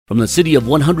From the city of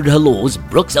 100 Hellos,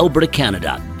 Brooks, Alberta,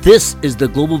 Canada, this is the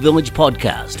Global Village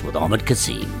Podcast with Ahmed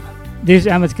Kassim. This is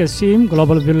Ahmed Kassim,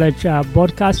 Global Village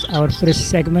Podcast, our first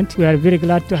segment. We are very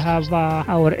glad to have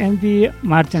our MD,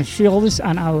 Martin Shields,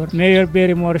 and our Mayor,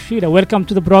 Barry Morishida. Welcome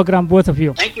to the program, both of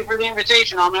you. Thank you for the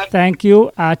invitation, Ahmed. Thank you.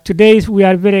 Today, we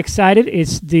are very excited.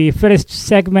 It's the first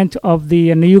segment of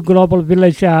the new Global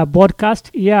Village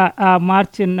Podcast.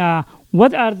 Martin,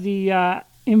 what are the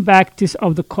impacts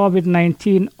of the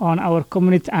COVID-19 on our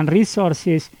community and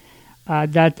resources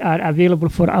that are available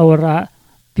for our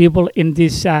people in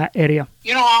this area?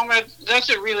 You know, Ahmed,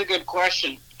 that's a really good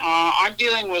question. I'm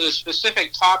dealing with a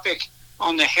specific topic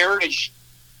on the Heritage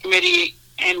Committee,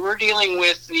 and we're dealing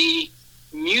with the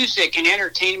music and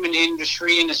entertainment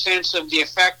industry in the sense of the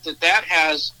effect that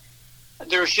has.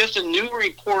 There's just a new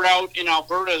report out in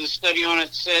Alberta, the study on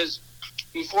it says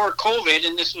before COVID,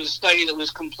 and this was a study that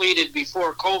was completed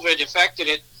before COVID affected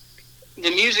it, the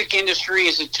music industry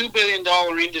is a $2 billion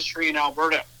industry in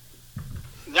Alberta.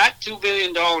 That $2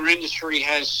 billion industry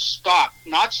has stopped,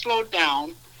 not slowed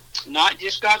down, not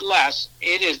just got less.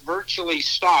 It is virtually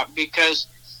stopped because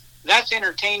that's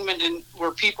entertainment and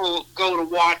where people go to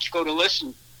watch, go to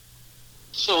listen.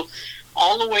 So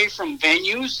all the way from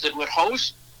venues that would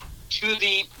host to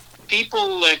the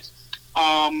people that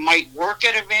might work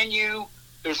at a venue,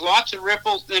 there's lots of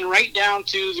ripples, then right down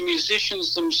to the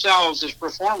musicians themselves as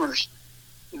performers.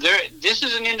 This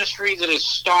is an industry that has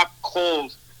stopped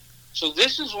cold. So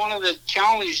this is one of the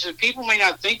challenges that people may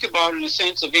not think about in the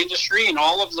sense of industry and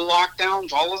all of the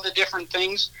lockdowns, all of the different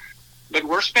things. But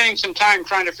we're spending some time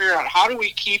trying to figure out how do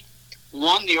we keep,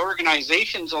 one, the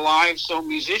organizations alive so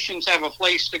musicians have a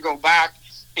place to go back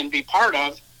and be part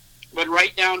of, but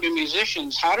right down to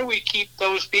musicians. How do we keep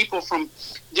those people from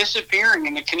disappearing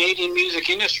in the Canadian music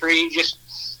industry, just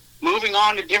moving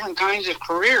on to different kinds of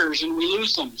careers, and we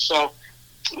lose them? So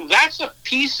that's a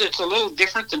piece that's a little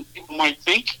different than people might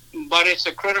think, but it's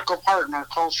a critical part in our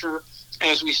culture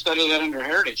as we study that under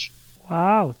Heritage.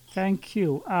 Wow, thank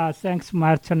you. Thanks,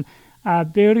 Martin.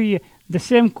 Barry, the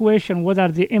same question, what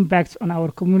are the impacts on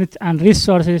our community and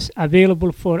resources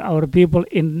available for our people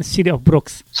in the city of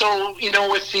Brooks? So, you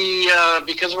know, with the,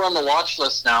 because we're on the watch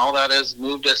list now, that has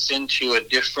moved us into a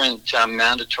different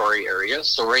mandatory area.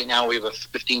 So right now we have a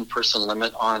 15-person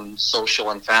limit on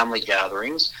social and family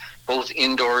gatherings, both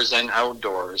indoors and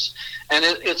outdoors. And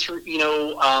it's you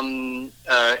know,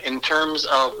 in terms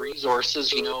of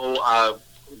resources, you know,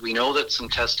 we know that some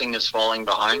testing is falling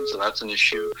behind, so that's an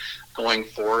issue going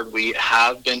forward. We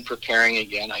have been preparing,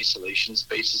 again, isolation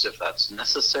spaces if that's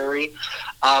necessary.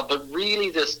 But really,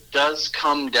 this does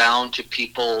come down to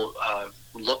people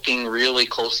looking really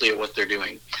closely at what they're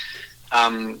doing.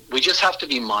 We just have to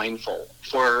be mindful,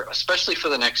 especially for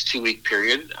the next 2-week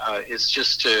period. It's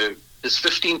just this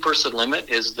 15-person limit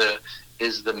is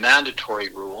the mandatory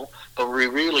rule, but we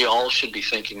really all should be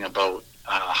thinking about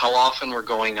how often we're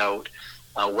going out,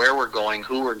 where we're going,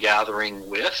 who we're gathering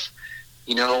with.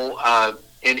 You know,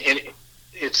 and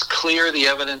it's clear, the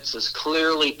evidence is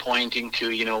clearly pointing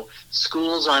to, you know,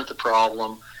 schools aren't the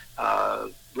problem,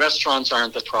 restaurants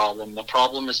aren't the problem. The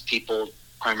problem is people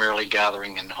primarily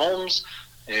gathering in homes,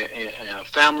 in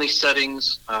family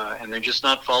settings, and they're just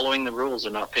not following the rules.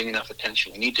 They're not paying enough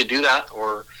attention. We need to do that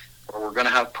or we're going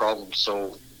to have problems.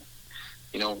 So,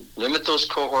 you know, limit those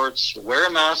cohorts, wear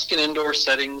a mask in indoor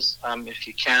settings if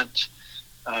you can't.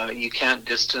 You can't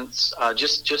distance.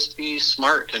 Just be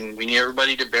smart, and we need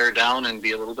everybody to bear down and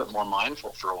be a little bit more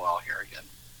mindful for a while here again.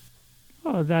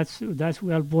 Oh, that's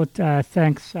well put.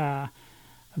 Thanks,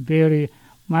 Barry.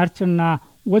 Martin,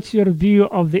 what's your view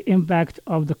of the impact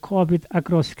of the COVID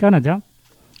across Canada,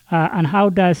 and how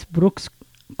does Brooks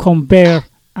compare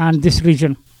and this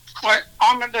region? Well,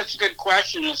 Ahmed, that's a good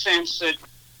question in the sense that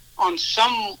on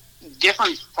some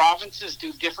different provinces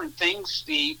do different things.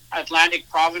 The Atlantic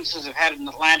provinces have had an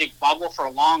Atlantic bubble for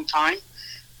a long time.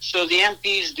 So the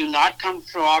MPs do not come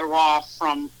to Ottawa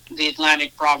from the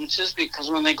Atlantic provinces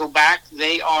because when they go back,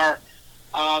 they have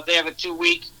a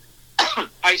 2-week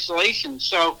isolation.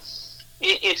 So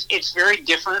it's very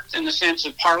different in the sense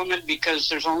of Parliament because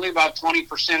there's only about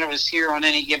 20% of us here on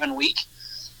any given week.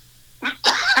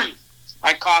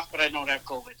 I cough, but I don't have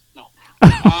COVID. No.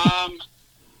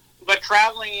 But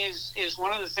traveling is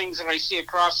one of the things that I see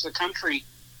across the country.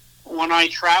 When I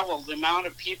travel, the amount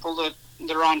of people that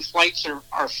are on flights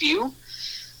are few,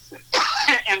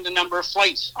 and the number of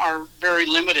flights are very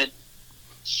limited.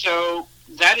 So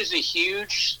that is a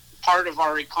huge part of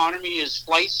our economy is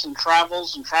flights and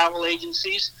travels and travel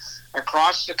agencies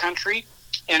across the country.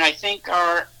 And I think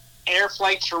our air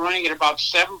flights are running at about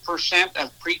 7%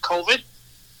 of pre-COVID.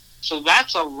 So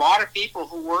that's a lot of people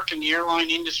who work in the airline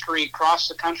industry across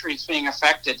the country that's being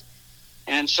affected.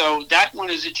 And so that one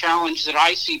is a challenge that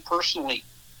I see personally.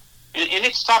 And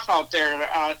it's tough out there.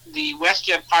 The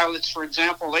WestJet pilots, for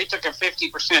example, they took a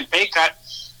 50% pay cut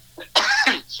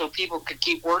so people could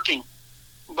keep working.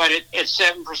 But at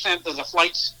 7% of the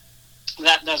flights,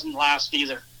 that doesn't last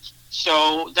either.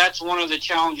 So that's one of the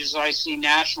challenges I see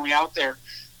nationally out there.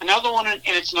 Another one, and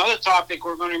it's another topic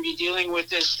we're going to be dealing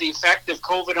with, is the effect of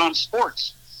COVID on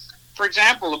sports. For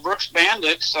example, the Brooks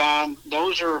Bandits,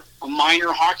 those are a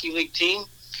minor hockey league team.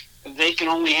 They can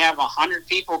only have 100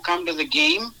 people come to the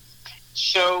game.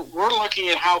 So we're looking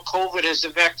at how COVID has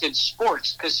affected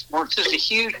sports, because sports is a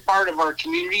huge part of our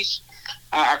communities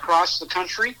across the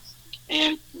country.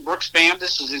 And Brooks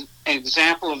Bandits is an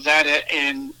example of that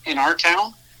in our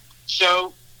town.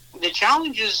 So the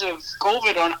challenges of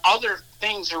COVID on other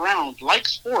things around, like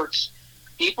sports,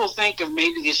 people think of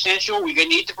maybe the essential, we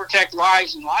need to protect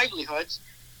lives and livelihoods,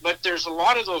 but there's a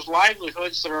lot of those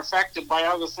livelihoods that are affected by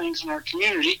other things in our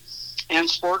community, and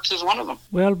sports is one of them.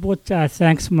 Well, but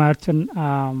thanks, Martin.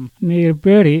 Mayor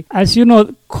Berry, as you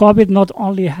know, COVID not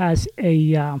only has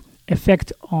a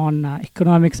effect on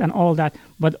economics and all that,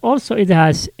 but also it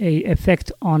has a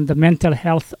effect on the mental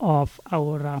health of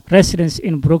our residents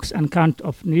in Brooks and County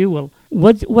of Newell.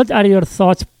 What are your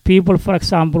thoughts? People, for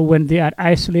example, when they are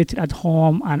isolated at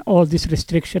home and all these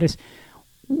restrictions,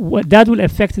 that will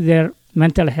affect their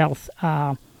mental health.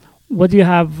 What do you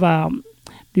have?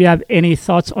 Do you have any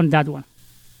thoughts on that one?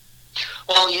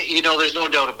 Well, there's no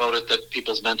doubt about it that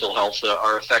people's mental health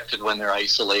are affected when they're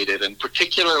isolated, and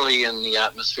particularly in the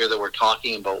atmosphere that we're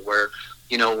talking about, where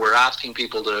we're asking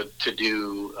people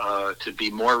to be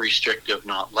more restrictive,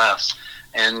 not less.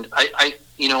 And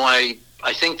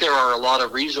I think there are a lot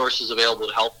of resources available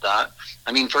to help that.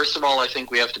 I mean, first of all, I think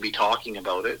we have to be talking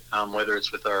about it, whether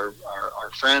it's with our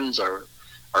friends, our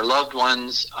loved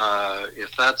ones.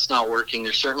 If that's not working,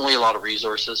 there's certainly a lot of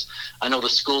resources. I know the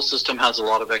school system has a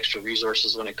lot of extra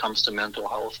resources when it comes to mental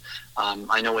health.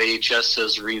 I know AHS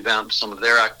has revamped some of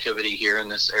their activity here in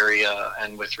this area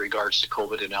and with regards to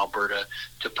COVID in Alberta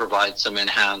to provide some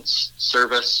enhanced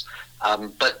service.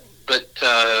 But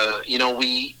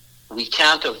we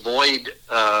can't avoid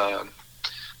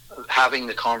having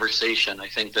the conversation. I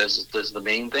think there's the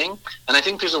main thing, and I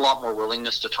think there's a lot more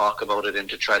willingness to talk about it and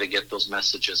to try to get those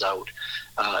messages out.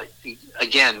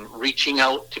 Again, reaching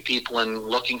out to people and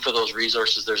looking for those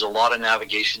resources. There's a lot of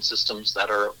navigation systems that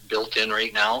are built in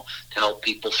right now to help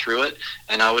people through it,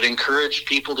 and I would encourage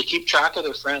people to keep track of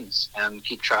their friends and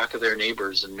keep track of their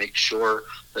neighbors and make sure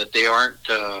that they aren't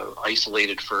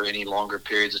isolated for any longer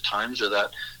periods of times, or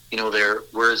that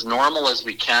we're as normal as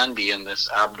we can be in this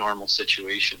abnormal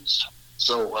situations.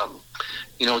 So,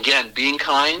 again, being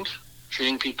kind,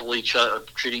 treating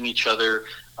each other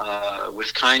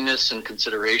with kindness and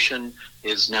consideration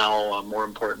is now more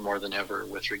important more than ever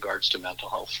with regards to mental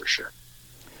health, for sure.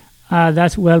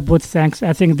 That's well put. Thanks.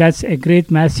 I think that's a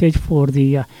great message for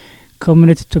the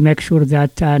community to make sure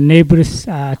that neighbors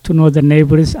to know the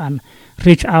neighbors and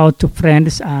reach out to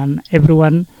friends and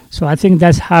everyone. So I think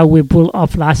that's how we pulled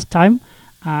off last time,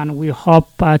 and we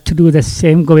hope to do the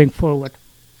same going forward.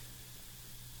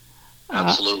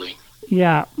 Absolutely.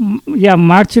 Yeah,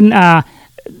 Martin,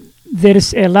 there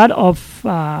is a lot of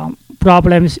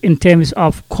problems in terms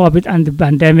of COVID and the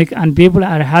pandemic, and people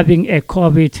are having a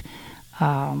COVID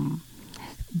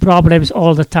problems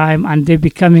all the time, and they're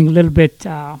becoming a little bit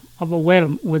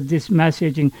overwhelmed with this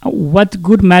messaging. What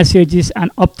good messages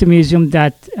and optimism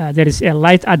that there is a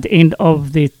light at the end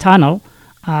of the tunnel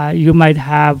you might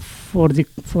have for the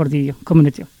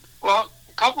community? Well,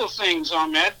 a couple of things,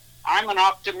 Ahmed. I'm an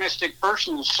optimistic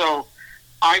person, so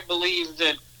I believe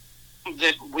that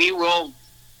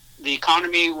the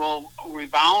economy will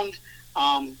rebound.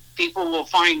 People will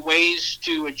find ways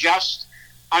to adjust.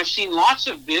 I've seen lots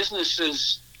of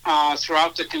businesses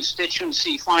throughout the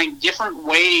constituency find different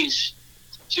ways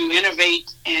to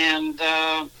innovate and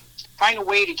find a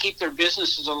way to keep their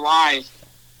businesses alive.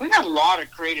 We've got a lot of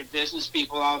creative business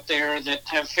people out there that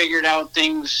have figured out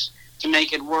things to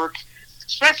make it work,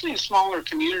 especially in smaller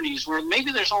communities where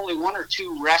maybe there's only one or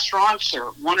two restaurants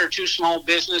or one or two small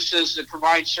businesses that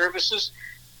provide services.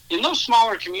 In those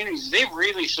smaller communities, they've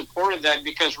really supported that,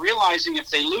 because realizing if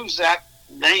they lose that,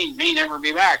 they may never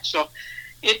be back. So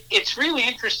it's really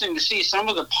interesting to see some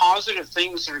of the positive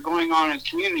things that are going on in the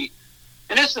community.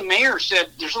 And as the mayor said,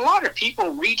 there's a lot of people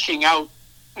reaching out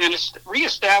and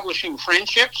reestablishing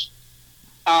friendships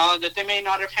that they may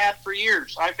not have had for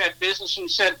years. I've had businessmen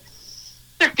said,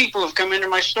 there are people who have come into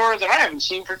my store that I haven't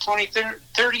seen for 20,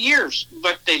 30 years,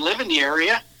 but they live in the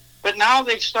area. But now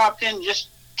they've stopped in just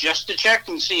just to check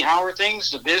and see how are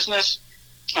things, the business,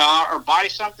 or buy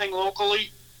something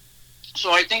locally.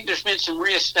 So I think there's been some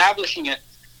reestablishing it.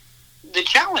 The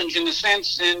challenge in the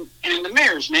sense, and the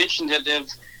mayor's mentioned that of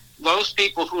those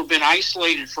people who have been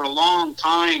isolated for a long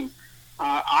time,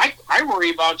 I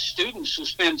worry about students who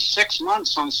spend 6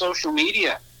 months on social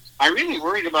media. I really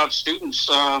worried about students.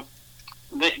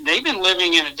 They've been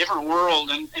living in a different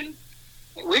world, and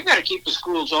we've got to keep the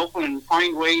schools open and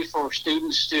find ways for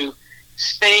students to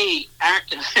stay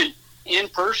active in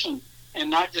person and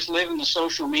not just live in the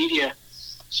social media.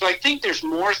 So I think there's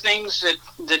more things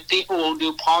that people will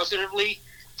do positively.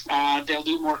 They'll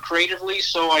do more creatively.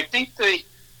 So I think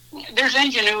there's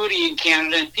ingenuity in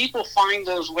Canada, and people find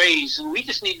those ways, and we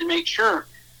just need to make sure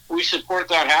we support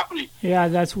that happening. Yeah,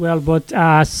 that's well. But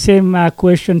same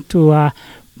question to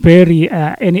Barry.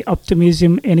 Any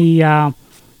optimism? Any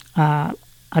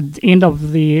at the end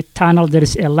of the tunnel, there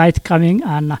is a light coming,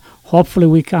 and hopefully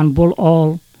we can pull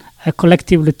all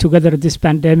collectively together this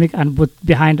pandemic and put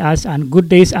behind us, and good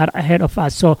days are ahead of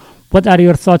us. So what are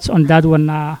your thoughts on that one,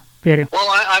 Barry? Well,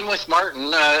 I'm with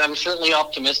Martin. I'm certainly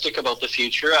optimistic about the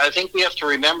future. I think we have to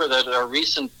remember that our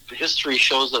recent history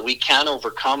shows that we can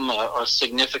overcome a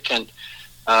significant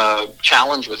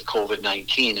challenge with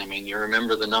COVID-19. I mean, you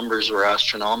remember the numbers were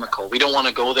astronomical. We don't want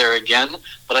to go there again,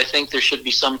 but I think there should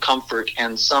be some comfort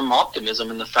and some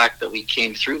optimism in the fact that we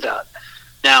came through that.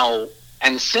 Now,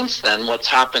 and since then, what's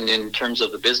happened in terms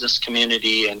of the business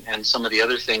community and some of the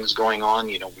other things going on,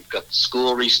 we've got the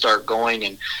school restart going,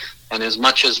 and as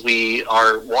much as we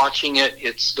are watching it,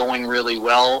 it's going really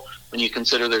well. When you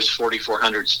consider there's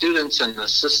 4,400 students in the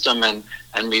system, and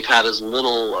we've had as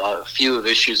little few of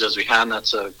issues as we had, and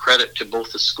that's a credit to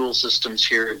both the school systems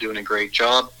here doing a great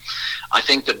job. I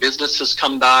think the business has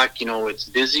come back, it's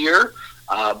busier,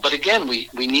 but again, we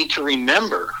need to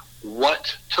remember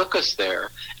what took us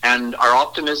there, and our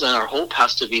optimism and our hope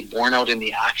has to be borne out in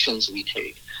the actions we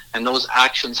take, and those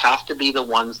actions have to be the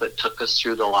ones that took us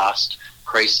through the last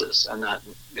crisis, and that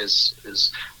is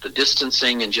the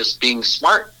distancing and just being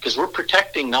smart, because we're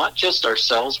protecting not just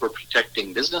ourselves, we're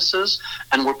protecting businesses,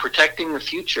 and we're protecting the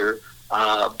future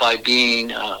by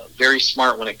being very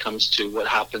smart when it comes to what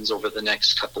happens over the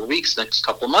next couple of weeks, next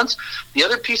couple of months. The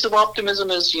other piece of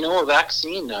optimism is, a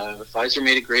vaccine. Pfizer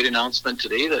made a great announcement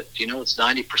today that, it's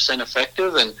 90%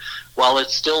 effective. And while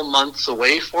it's still months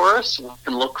away for us, we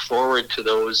can look forward to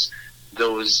those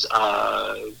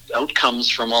outcomes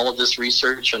from all of this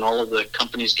research and all of the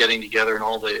companies getting together and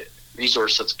all the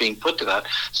resource that's being put to that.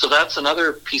 So that's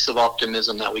another piece of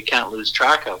optimism that we can't lose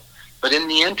track of. But in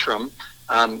the interim,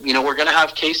 we're going to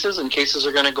have cases, and cases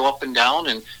are going to go up and down,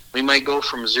 and we might go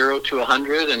from 0 to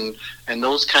 100, and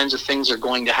those kinds of things are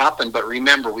going to happen. But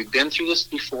remember, we've been through this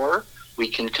before. We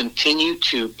can continue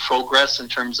to progress in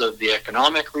terms of the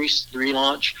economic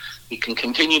relaunch. We can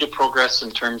continue to progress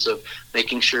in terms of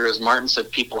making sure, as Martin said,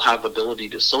 people have ability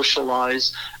to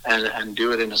socialize and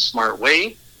do it in a smart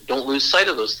way. Don't lose sight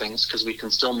of those things, because we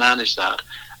can still manage that.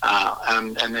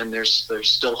 And then there's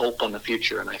still hope on the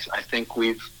future. And I think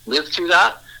we've lived through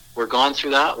that. We're gone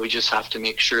through that. We just have to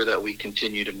make sure that we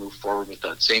continue to move forward with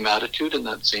that same attitude and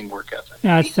that same work ethic.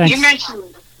 Yeah, thanks.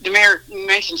 The mayor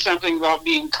mentioned something about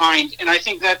being kind, and I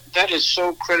think that is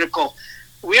so critical.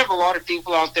 We have a lot of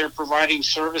people out there providing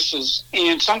services,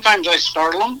 and sometimes I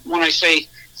startle them when I say,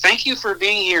 thank you for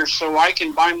being here so I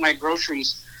can buy my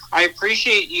groceries. I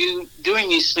appreciate you doing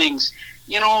these things.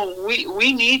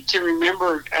 We need to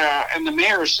remember, and the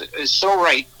mayor is so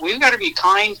right, we've got to be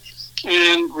kind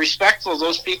and respectful of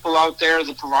those people out there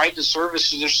that provide the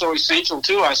services that are so essential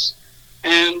to us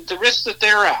and the risks that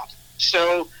they're at.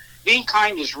 So being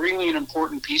kind is really an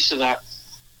important piece of that.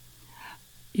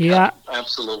 Yeah,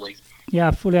 absolutely.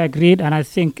 Yeah, fully agreed. And I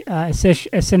think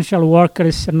essential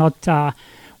workers, not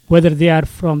whether they are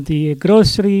from the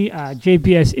grocery,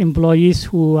 JBS employees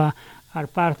who are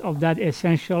part of that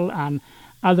essential, and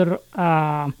other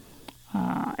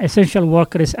essential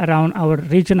workers around our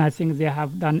region. I think they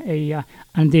have done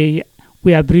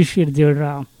we appreciate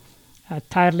their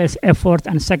tireless effort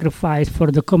and sacrifice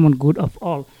for the common good of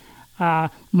all.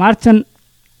 Martin,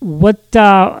 what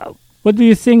do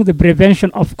you think the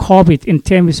prevention of COVID in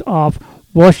terms of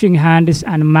washing hands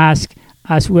and mask,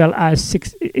 as well as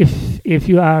if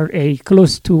you are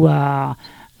close to a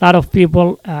lot of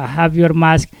people, have your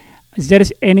mask? Is there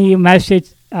any message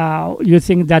you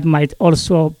think that might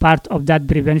also part of that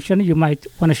prevention you might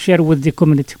want to share with the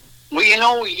community?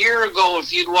 Well, a year ago,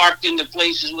 if you'd walked into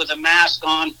places with a mask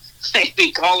on, they'd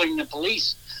be calling the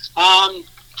police.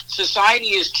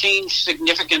 Society has changed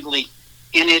significantly,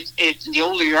 and the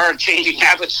older you are, changing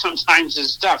habits sometimes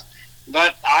is tough.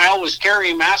 But I always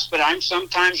carry a mask, but I'm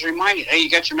sometimes reminded, hey, you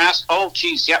got your mask? Oh,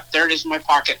 geez, yep, there it is in my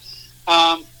pocket.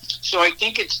 So I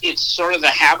think it's sort of the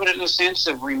habit in a sense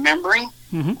of remembering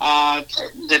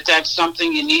that's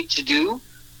something you need to do.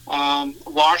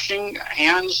 Washing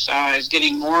hands is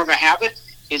getting more of a habit.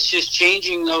 It's just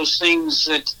changing those things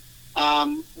that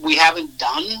we haven't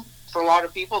done for a lot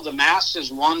of people. The mask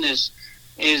is one is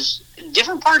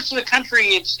different parts of the country.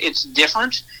 It's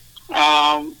different.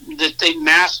 That the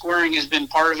mask wearing has been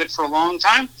part of it for a long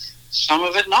time. Some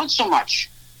of it not so much.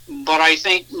 But I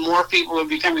think more people are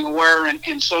becoming aware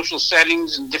in social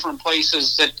settings and different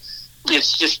places that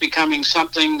it's just becoming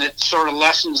something that sort of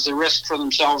lessens the risk for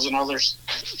themselves and others.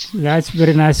 That's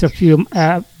very nice of you.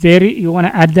 Barry, you want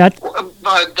to add that?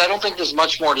 I don't think there's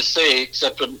much more to say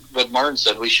except what Martin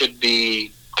said. We should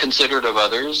be considerate of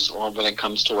others when it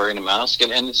comes to wearing a mask.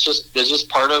 And it's just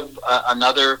part of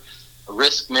another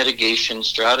risk mitigation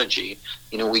strategy.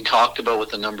 We talked about with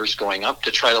the numbers going up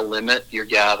to try to limit your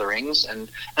gatherings. And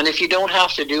if you don't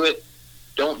have to do it,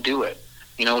 don't do it.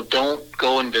 Don't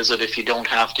go and visit if you don't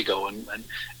have to go. And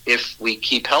if we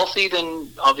keep healthy, then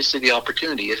obviously the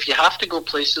opportunity. If you have to go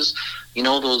places,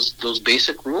 those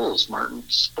basic rules, Martin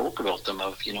spoke about them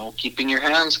of, keeping your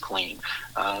hands clean,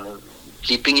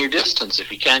 keeping your distance.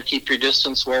 If you can't keep your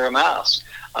distance, wear a mask.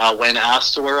 When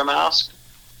asked to wear a mask,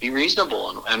 be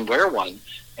reasonable and wear one.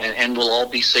 And we'll all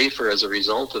be safer as a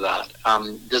result of that.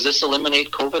 Does this eliminate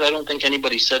COVID? I don't think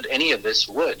anybody said any of this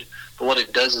would. But what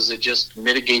it does is it just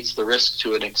mitigates the risk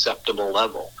to an acceptable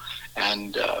level.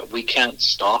 And we can't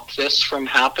stop this from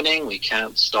happening. We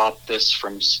can't stop this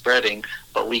from spreading.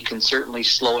 But we can certainly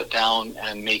slow it down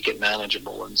and make it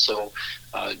manageable. And so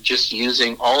just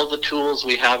using all of the tools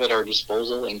we have at our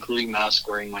disposal, including mask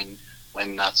wearing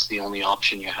when that's the only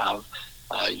option you have,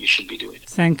 you should be doing it.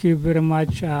 Thank you very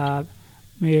much,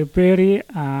 Mayor Barry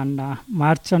and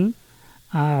Martin.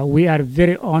 We are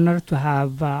very honored to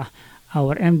have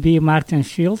our MB Martin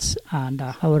Shields and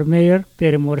our Mayor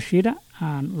Barry Morishita,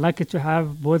 and lucky to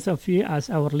have both of you as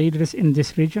our leaders in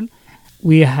this region.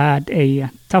 We had a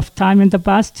tough time in the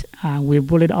past, and we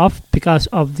pulled it off because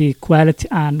of the quality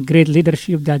and great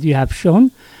leadership that you have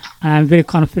shown. I'm very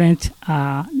confident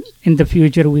in the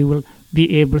future we will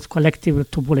be able to collectively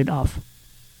to pull it off.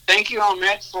 Thank you,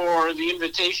 Ahmed, for the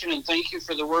invitation, and thank you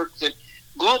for the work that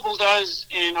Global does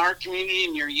in our community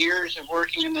and your years of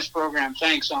working in this program.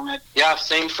 Thanks, Ahmed. Yeah,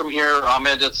 same from here,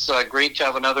 Ahmed. It's great to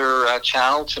have another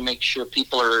channel to make sure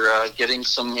people are getting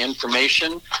some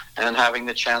information and having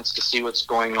the chance to see what's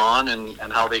going on and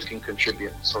how they can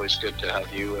contribute. It's always good to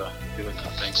have you doing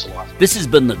that. Thanks a lot. This has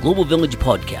been the Global Village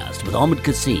Podcast with Ahmed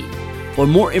Kassim. For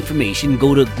more information,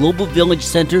 go to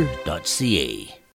globalvillagecenter.ca.